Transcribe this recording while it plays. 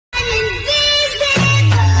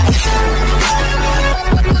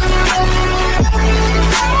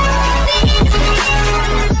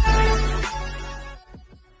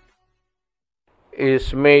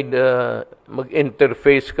is made,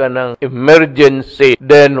 mag-interface ka ng emergency,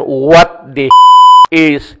 then what the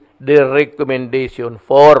is the recommendation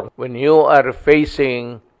for when you are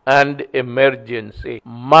facing an emergency?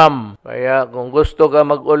 Ma'am, kaya kung gusto ka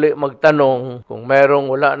magtanong, kung merong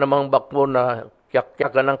wala namang bakuna,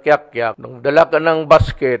 kyak-kyak ka ng kyak-kyak, nung dala ka ng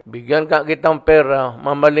basket, bigyan ka kitang pera,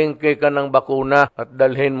 mamalingki ka ng bakuna at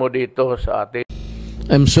dalhin mo dito sa atin.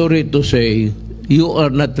 I'm sorry to say, you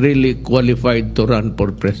are not really qualified to run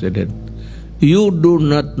for president. You do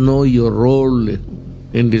not know your role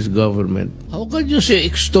in this government. How can you say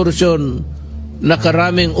extortion?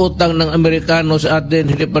 Nakaraming utang ng Amerikano sa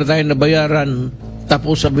atin, hindi pa tayo nabayaran,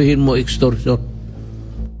 tapos sabihin mo extortion.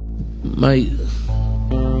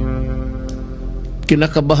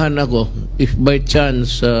 Kinakabahan ako if by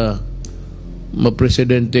chance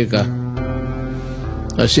mapresidente ka.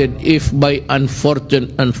 I said, if by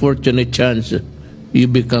unfortunate chance you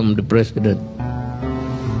become the president,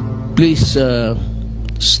 please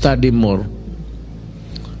study more.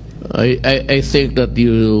 I think that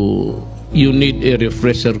you need a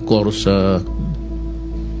refresher course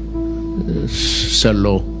sa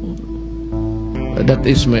law. That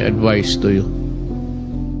is my advice to you.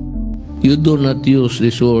 You do not use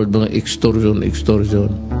this word, mga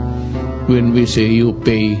extortion. When we say you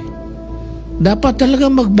pay, dapat talaga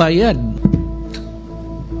magbayad.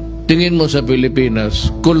 Tingin mo sa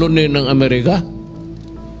Pilipinas, koloni ng Amerika?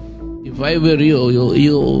 If I were you,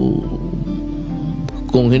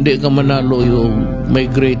 kung hindi ka manalo, you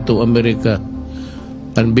migrate to America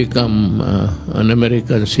and become an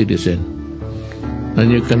American citizen.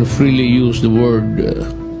 And you can freely use the word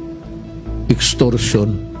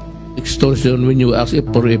extortion. Extortion, when you ask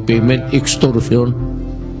for a payment, extortion.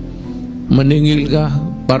 Maningil ka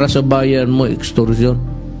para sa bayan mo, extortion.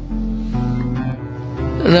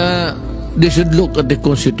 They should look at the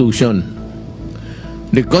Constitution.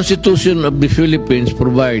 The Constitution of the Philippines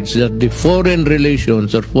provides that the foreign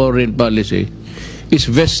relations or foreign policy is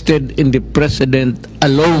vested in the President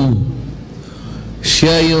alone.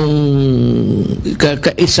 Siya yung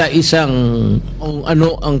kaisa-isang ano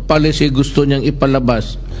ang policy gusto niyang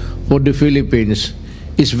ipalabas for the Philippines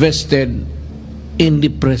is vested in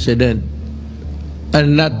the President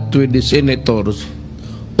and not with the senators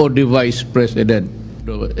or the Vice President.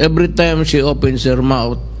 Every time she opens her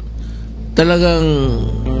mouth, talagang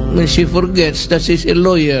when she forgets that she's a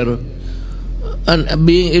lawyer, and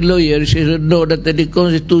being a lawyer, she should know that the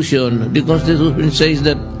Constitution says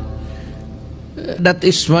that that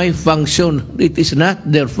is my function, it is not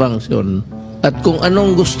their function. At kung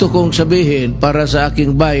anong gusto kong sabihin para sa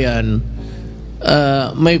aking bayan,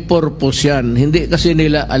 may purpose yan. Hindi kasi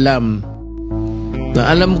nila alam. Na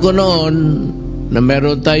alam ko noon na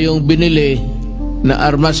meron tayong binili na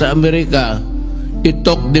armas sa Amerika, it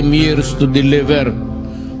took them years to deliver.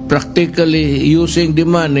 Practically using the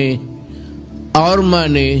money, our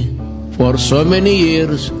money, for so many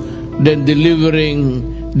years, then delivering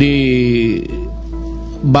the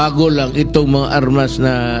bago lang itong mga armas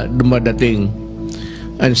na dumadating.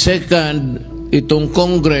 And second, itong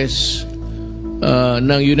Congress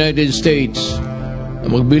ng United States,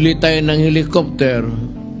 magbili tayo ng helicopter,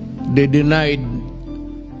 they denied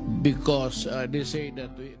because they say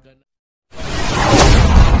that we